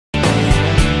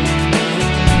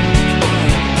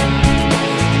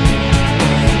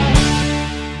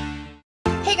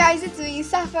guys, it's me,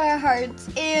 Sapphire Hearts,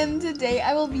 and today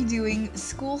I will be doing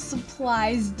school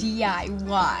supplies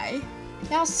DIY.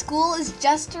 Now, school is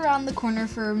just around the corner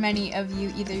for many of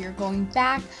you. Either you're going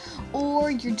back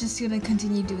or you're just going to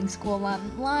continue doing school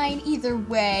online. Either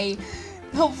way,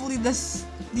 hopefully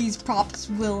these props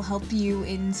will help you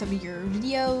in some of your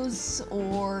videos,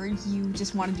 or you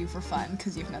just want to do for fun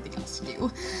because you have nothing else to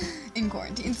do in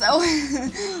quarantine. So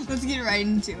let's get right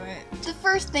into it. The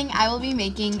first thing I will be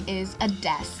making is a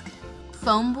desk,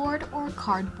 foam board or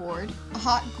cardboard, a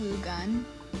hot glue gun,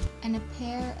 and a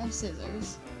pair of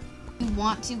scissors. You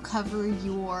want to cover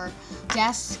your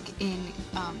desk in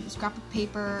scrapbook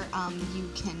paper, you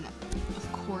can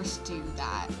of course do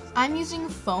that. I'm using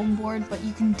foam board, but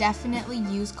you can definitely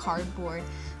use cardboard.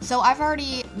 So I've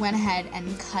already went ahead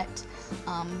and cut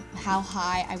how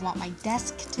high I want my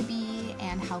desk to be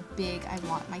and how big I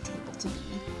want my table to be.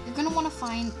 You're going to want to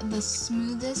find the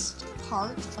smoothest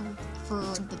part for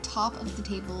the top of the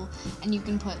table, and you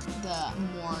can put the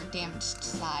more damaged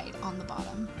side on the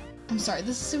bottom. I'm sorry,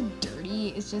 this is so dirty.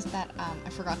 It's just that I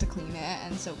forgot to clean it,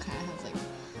 and so it kind of has like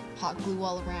hot glue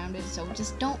all around it, so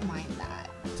just don't mind that.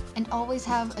 And always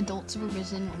have adult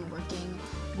supervision when working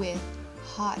with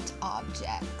hot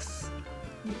objects.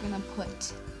 You're gonna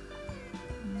put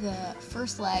the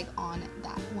first leg on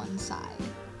that one side.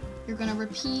 You're gonna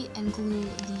repeat and glue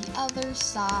the other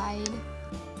side.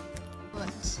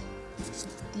 Put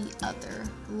the other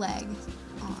leg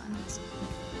on.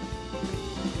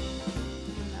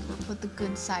 Put the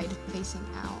good side facing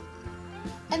out.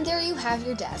 And there you have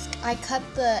your desk. I cut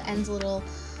the ends a little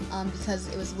because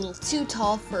it was a little too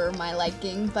tall for my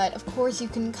liking, but of course you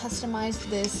can customize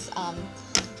this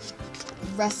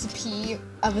recipe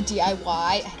of a DIY,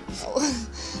 I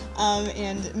don't know,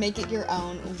 and make it your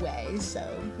own way. So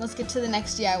let's get to the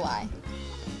next DIY.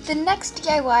 The next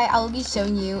DIY I will be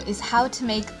showing you is how to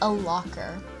make a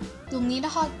locker. You'll need a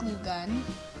hot glue gun,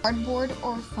 cardboard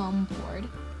or foam board,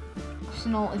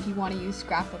 optional if you want to use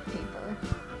scrapbook paper,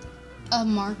 a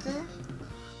marker.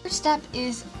 First step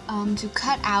is to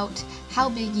cut out how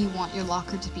big you want your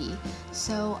locker to be.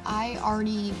 So I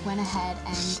already went ahead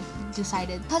and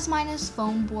decided, because mine is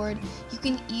foam board, you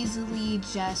can easily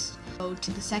just go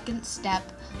to the second step,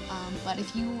 but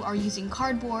if you are using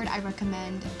cardboard, I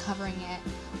recommend covering it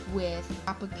with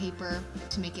scrapbook paper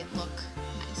to make it look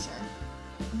nicer.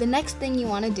 The next thing you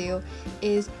want to do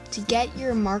is to get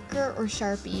your marker or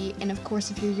Sharpie, and of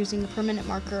course if you're using a permanent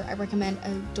marker, I recommend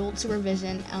adult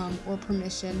supervision or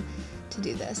permission to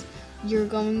do this. You're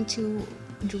going to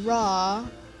draw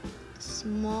a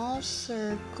small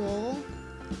circle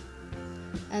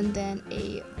and then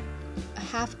a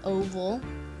half oval.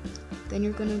 Then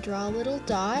you're going to draw a little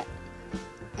dot,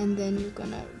 and then you're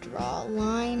going to draw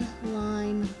line,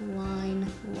 line, line,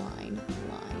 line,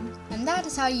 line. And that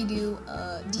is how you do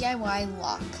a DIY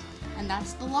lock. And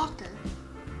that's the locker.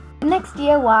 The next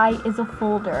DIY is a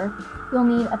folder. You'll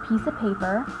need a piece of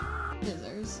paper,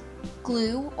 scissors,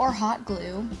 glue or hot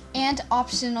glue, and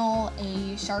optional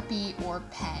a Sharpie or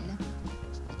pen.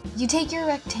 You take your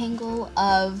rectangle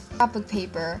of scrapbook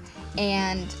paper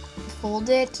and fold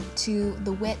it to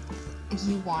the width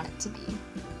you want it to be.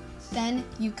 Then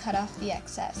you cut off the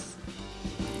excess.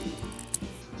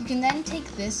 You can then take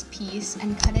this piece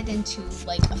and cut it into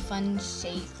like a fun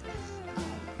shape,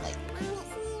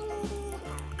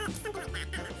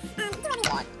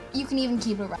 you can even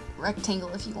keep a rectangle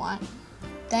if you want.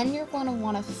 Then you're going to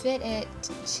want to fit it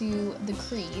to the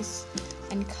crease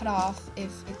and cut off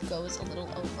if it goes a little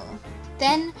over.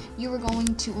 Then you are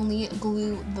going to only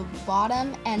glue the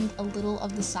bottom and a little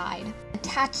of the side.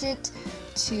 Attach it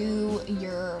to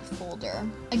your folder.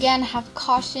 Again, have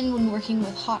caution when working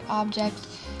with hot objects.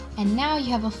 And now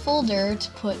you have a folder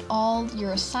to put all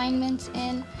your assignments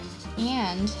in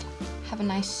and have a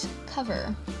nice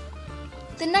cover.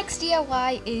 The next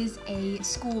DIY is a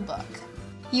school book.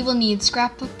 You will need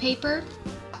scrapbook paper,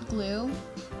 glue,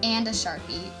 and a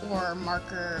Sharpie or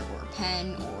marker or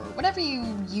pen or whatever you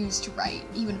use to write.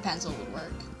 Even a pencil would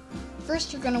work.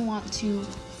 First, you're going to want to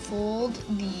fold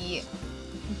the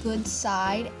good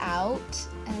side out,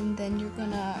 and then you're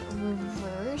going to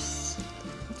reverse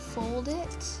fold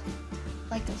it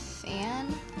like a fan,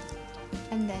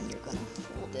 and then you're going to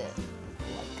fold it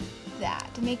like that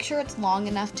to make sure it's long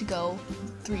enough to go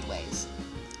 3 ways.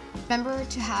 Remember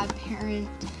to have parent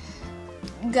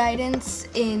guidance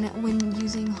when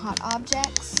using hot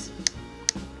objects,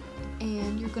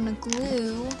 and you're going to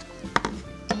glue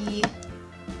the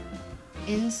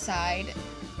inside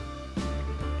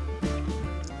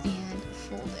and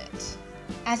fold it.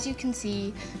 As you can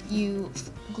see, you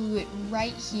glue it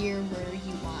right here where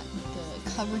you want the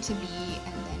cover to be,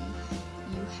 and then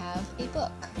you have a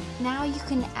book. Now you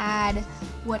can add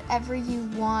whatever you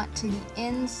want to the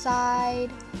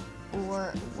inside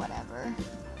or whatever.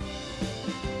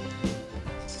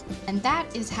 And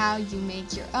that is how you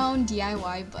make your own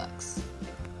DIY books.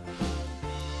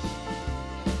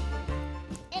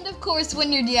 And of course,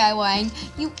 when you're DIYing,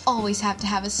 you always have to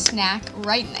have a snack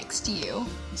right next to you.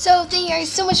 So thank you guys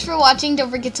so much for watching. Don't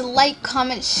forget to like,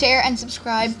 comment, share, and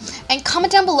subscribe. And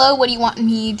comment down below what you want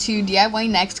me to DIY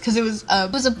next, because it was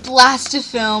a blast to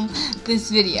film this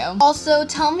video. Also,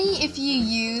 tell me if you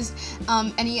use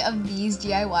any of these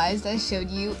DIYs that I showed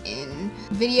you in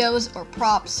videos or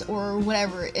props or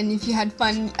whatever, and if you had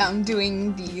fun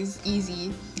doing these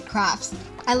easy crafts.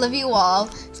 I love you all.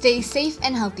 Stay safe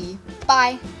and healthy.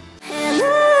 Bye.